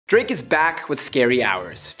Drake is back with Scary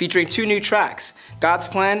Hours, featuring two new tracks, God's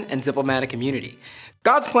Plan and Diplomatic Immunity.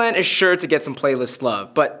 God's Plan is sure to get some playlist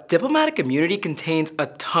love, but Diplomatic Immunity contains a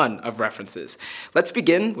ton of references. Let's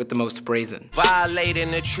begin with the most brazen.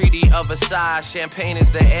 Violating the Treaty of Versailles, champagne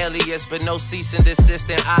is the alias, but no cease and desist,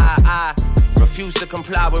 and I refuse to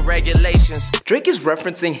comply with regulations. Drake is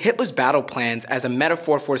referencing Hitler's battle plans as a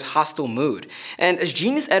metaphor for his hostile mood. And as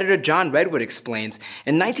Genius editor John Redwood explains,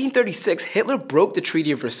 in 1936, Hitler broke the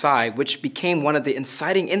Treaty of Versailles, which became one of the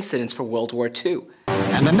inciting incidents for World War II.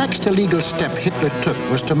 And the next illegal step Hitler took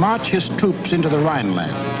was to march his troops into the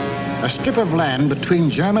Rhineland, a strip of land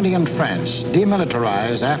between Germany and France,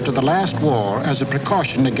 demilitarized after the last war as a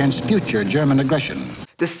precaution against future German aggression.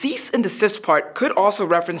 The cease and desist part could also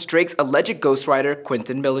reference Drake's alleged ghostwriter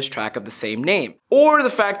Quentin Miller's track of the same name, or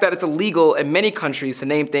the fact that it's illegal in many countries to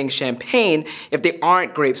name things champagne if they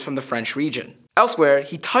aren't grapes from the French region. Elsewhere,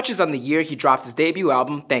 he touches on the year he dropped his debut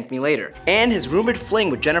album, Thank Me Later, and his rumored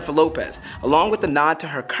fling with Jennifer Lopez, along with a nod to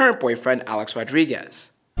her current boyfriend, Alex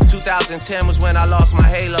Rodriguez. 2010 was when I lost my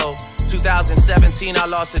halo. 2017 I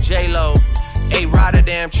lost a J-Lo. A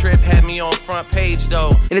Rotterdam trip had me on front page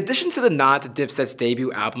though. In addition to the nod to Dipset's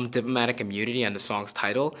debut album, Diplomatic Immunity, and the song's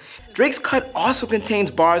title, Drake's cut also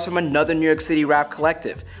contains bars from another New York City rap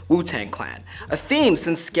collective, Wu-Tang Clan, a theme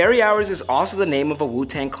since Scary Hours is also the name of a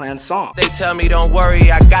Wu-Tang Clan song. They tell me don't worry,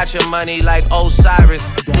 I got your money like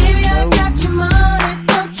Osiris. Baby, I got your money,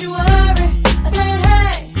 don't you worry. I said,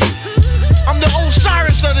 hey. I'm the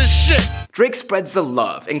Osiris of this shit. Drake spreads the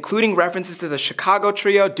love, including references to the Chicago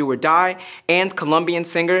trio Do or Die and Colombian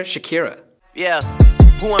singer Shakira. Yeah,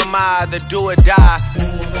 who am I, the do or die?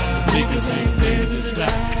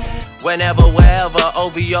 Whenever, wherever,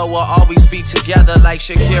 OVO will always be together like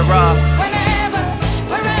Shakira. Whenever,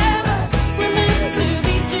 wherever, we're meant to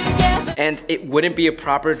be together. And it wouldn't be a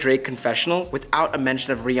proper Drake confessional without a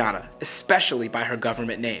mention of Rihanna, especially by her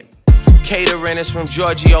government name. Catering is from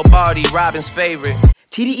Giorgio Bardi, Robin's favorite.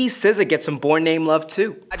 TDE's SZA gets some Born Name love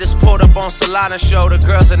too. I just pulled up on Solana's show, the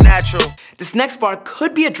girls are natural. This next bar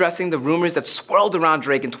could be addressing the rumors that swirled around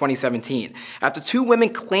Drake in 2017, after two women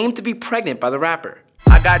claimed to be pregnant by the rapper.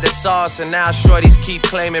 I got the sauce and now shorties keep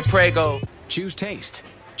claiming Prego. Choose taste.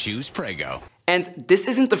 Choose Prego. And this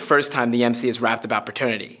isn't the first time the MC has rapped about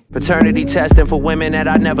paternity. Paternity testing for women that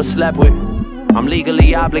I never slept with. I'm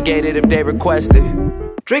legally obligated if they request it.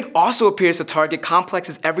 Drake also appears to target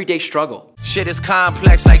Complex's everyday struggle. Shit is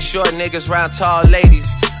complex like short niggas round tall ladies.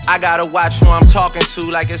 I gotta watch who I'm talking to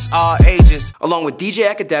like it's all ages. Along with DJ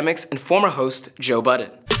Academics and former host Joe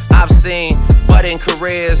Budden. I've seen budding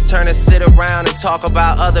careers turn to sit around and talk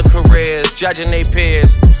about other careers, judging their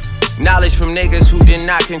peers. Knowledge from niggas who did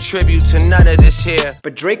not contribute to none of this here.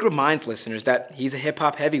 But Drake reminds listeners that he's a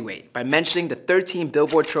hip-hop heavyweight by mentioning the 13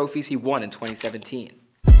 Billboard trophies he won in 2017.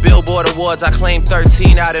 Billboard Awards, I claimed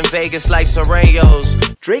 13 out in Vegas like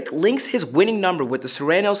Serenos. Drake links his winning number with the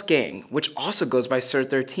Serenos gang, which also goes by Sir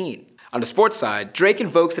 13. On the sports side, Drake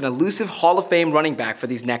invokes an elusive Hall of Fame running back for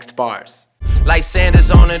these next bars. Like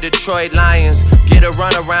Sanders on the Detroit Lions, get a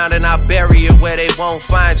run around and I'll bury you where they won't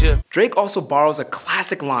find you. Drake also borrows a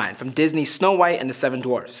classic line from Disney's Snow White and the Seven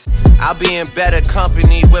Dwarfs. I'll be in better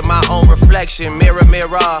company with my own reflection, mirror,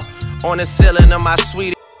 mirror, on the ceiling of my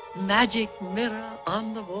suite. Magic mirror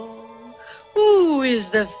on the wall, who is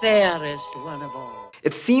the fairest one of all?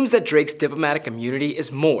 It seems that Drake's Diplomatic Immunity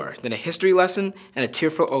is more than a history lesson and a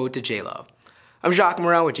tearful ode to J-Lo. I'm Jacques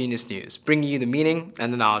Morel with Genius News, bringing you the meaning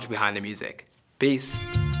and the knowledge behind the music. Peace.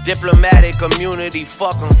 Diplomatic immunity,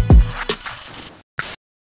 fuck 'em.